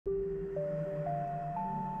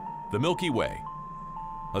The Milky Way,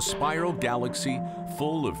 a spiral galaxy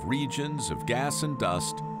full of regions of gas and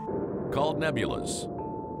dust called nebulas,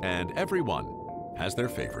 and everyone has their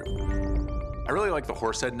favorite. I really like the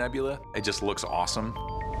Horsehead Nebula. It just looks awesome.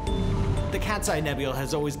 The Cat's Eye Nebula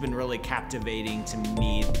has always been really captivating to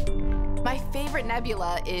me. My favorite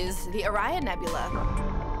nebula is the Orion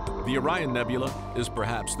Nebula. The Orion Nebula is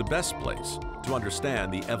perhaps the best place to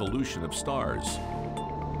understand the evolution of stars.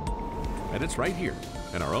 And it's right here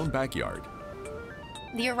in our own backyard.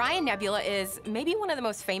 The Orion Nebula is maybe one of the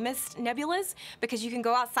most famous nebulas because you can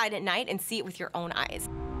go outside at night and see it with your own eyes.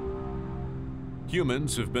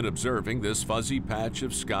 Humans have been observing this fuzzy patch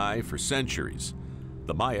of sky for centuries.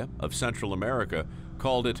 The Maya of Central America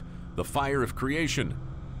called it the fire of creation.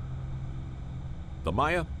 The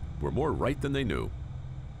Maya were more right than they knew.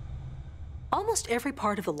 Almost every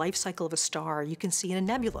part of the life cycle of a star you can see in a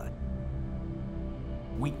nebula.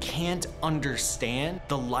 We can't understand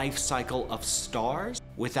the life cycle of stars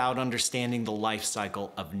without understanding the life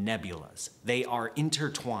cycle of nebulas. They are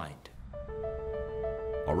intertwined.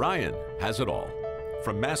 Orion has it all,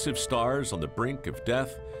 from massive stars on the brink of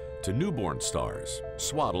death to newborn stars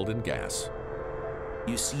swaddled in gas.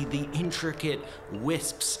 You see the intricate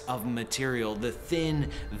wisps of material, the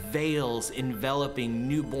thin veils enveloping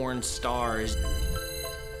newborn stars,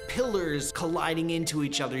 pillars colliding into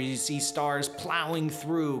each other. You see stars plowing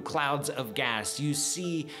through clouds of gas. You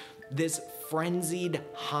see this frenzied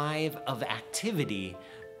hive of activity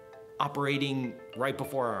operating right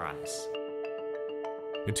before our eyes.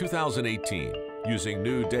 In 2018, using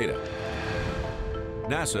new data,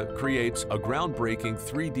 NASA creates a groundbreaking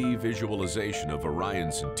 3D visualization of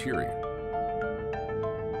Orion's interior.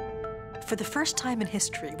 For the first time in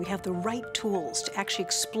history, we have the right tools to actually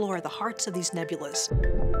explore the hearts of these nebulas.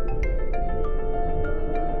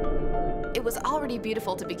 It was already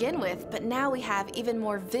beautiful to begin with, but now we have even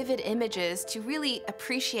more vivid images to really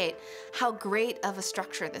appreciate how great of a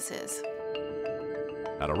structure this is.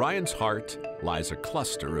 At Orion's heart lies a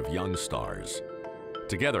cluster of young stars.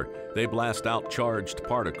 Together, they blast out charged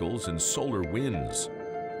particles and solar winds,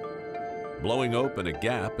 blowing open a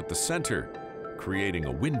gap at the center, creating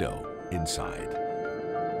a window inside.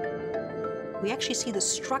 We actually see the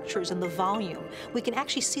structures and the volume. We can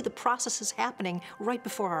actually see the processes happening right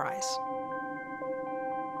before our eyes.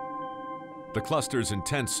 The cluster's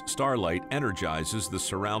intense starlight energizes the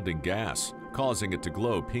surrounding gas, causing it to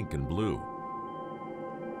glow pink and blue.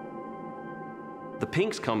 The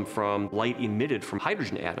pinks come from light emitted from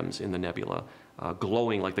hydrogen atoms in the nebula,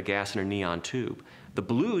 glowing like the gas in a neon tube. The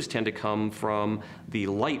blues tend to come from the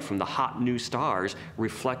light from the hot new stars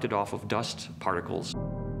reflected off of dust particles.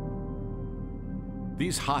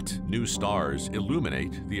 These hot new stars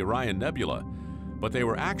illuminate the Orion Nebula, but they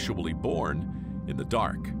were actually born in the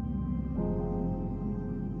dark.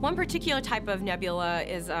 One particular type of nebula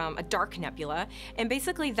is a dark nebula, and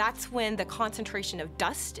basically that's when the concentration of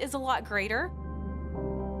dust is a lot greater.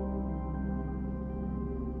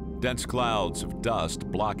 Dense clouds of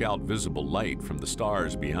dust block out visible light from the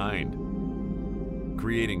stars behind,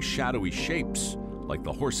 creating shadowy shapes like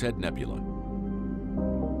the Horsehead Nebula.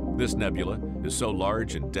 This nebula is so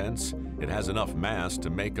large and dense, it has enough mass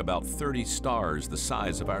to make about 30 stars the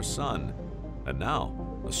size of our sun. And now,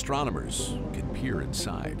 astronomers can peer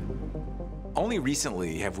inside. Only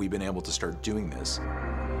recently have we been able to start doing this,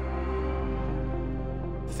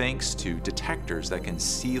 thanks to detectors that can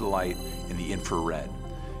see light in the infrared.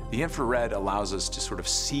 The infrared allows us to sort of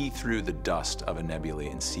see through the dust of a nebula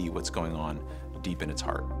and see what's going on deep in its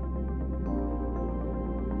heart.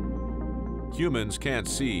 Humans can't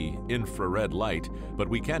see infrared light, but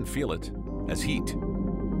we can feel it as heat.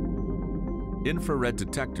 Infrared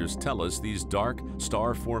detectors tell us these dark,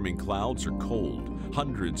 star-forming clouds are cold,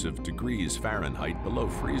 hundreds of degrees Fahrenheit below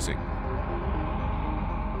freezing.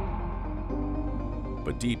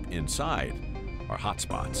 But deep inside are hot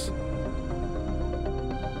spots.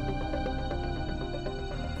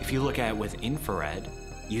 If you look at it with infrared,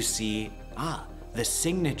 you see, the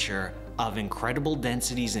signature of incredible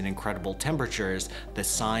densities and incredible temperatures, the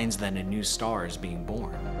signs that a new star is being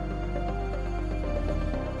born.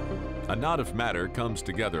 A knot of matter comes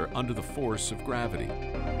together under the force of gravity.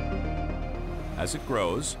 As it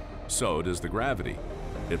grows, so does the gravity.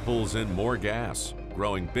 It pulls in more gas,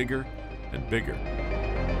 growing bigger and bigger.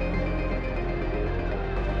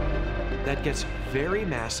 That gets very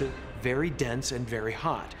massive, very dense, and very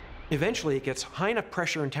hot. Eventually, it gets high enough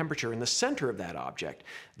pressure and temperature in the center of that object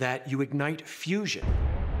that you ignite fusion.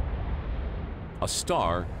 A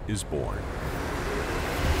star is born.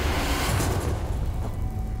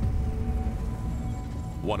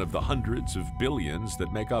 One of the hundreds of billions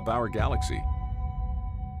that make up our galaxy.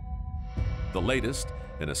 the latest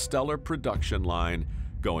in a stellar production line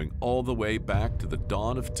going all the way back to the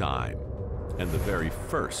dawn of time and the very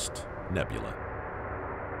first nebula.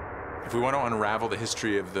 If we want to unravel the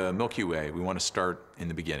history of the Milky Way, we want to start in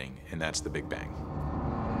the beginning, and that's the Big Bang.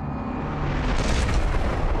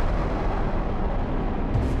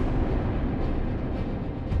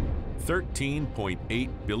 $13.8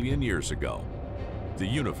 billion years ago, the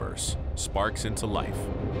universe sparks into life.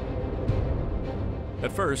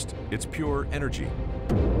 At first, it's pure energy.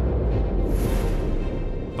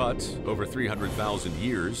 But over 300,000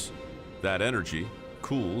 years, that energy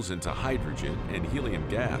cools into hydrogen and helium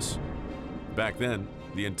gas. Back then,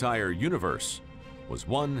 the entire universe was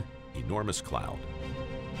one enormous cloud.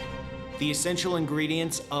 The essential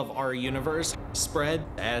ingredients of our universe spread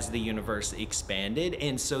as the universe expanded,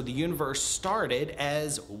 and so the universe started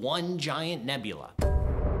as one giant nebula.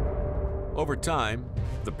 Over time,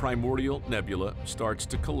 the primordial nebula starts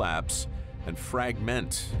to collapse and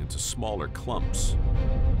fragment into smaller clumps.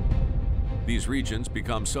 These regions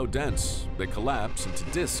become so dense, they collapse into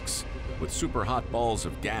disks with superhot balls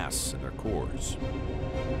of gas in their cores.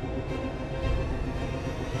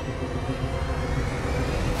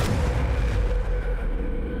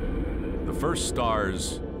 The first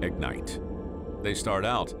stars ignite. They start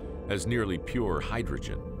out as nearly pure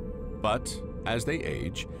hydrogen, but as they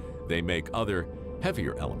age, they make other,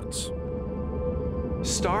 heavier elements.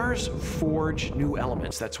 Stars forge new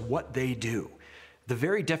elements. That's what they do. The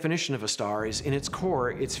very definition of a star is, in its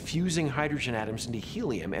core, it's fusing hydrogen atoms into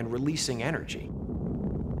helium and releasing energy.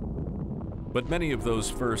 But many of those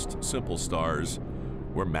first simple stars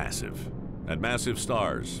were massive, and massive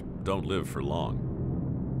stars don't live for long.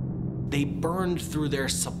 They burned through their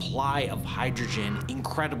supply of hydrogen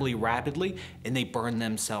incredibly rapidly, and they burned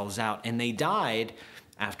themselves out, and they died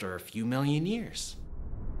after a few million years.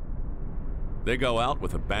 They go out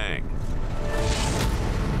with a bang.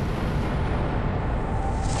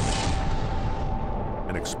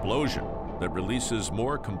 An explosion that releases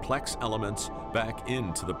more complex elements back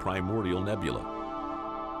into the primordial nebula.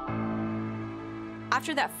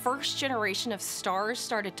 After that first generation of stars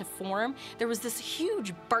started to form, there was this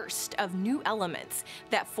huge burst of new elements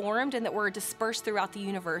that formed and that were dispersed throughout the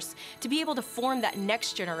universe to be able to form that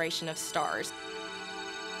next generation of stars.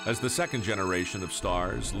 As the second generation of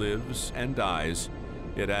stars lives and dies,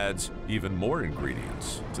 it adds even more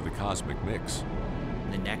ingredients to the cosmic mix.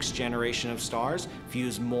 The next generation of stars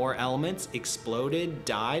fused more elements, exploded,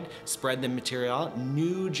 died, spread the material out,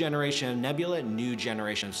 new generation of nebula, new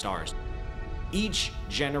generation of stars. Each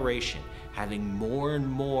generation having more and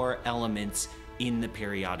more elements in the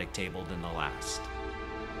periodic table than the last.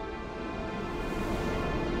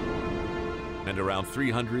 And around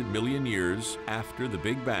 300 million years after the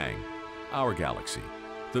Big Bang, our galaxy,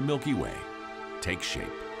 the Milky Way, takes shape.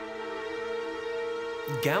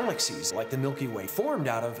 Galaxies like the Milky Way formed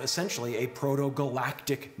out of essentially a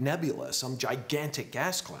proto-galactic nebula, some gigantic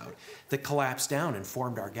gas cloud that collapsed down and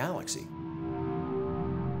formed our galaxy.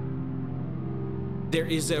 There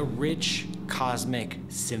is a rich cosmic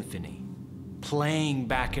symphony playing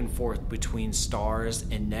back and forth between stars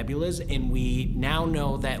and nebulas, and we now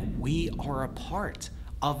know that we are a part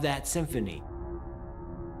of that symphony.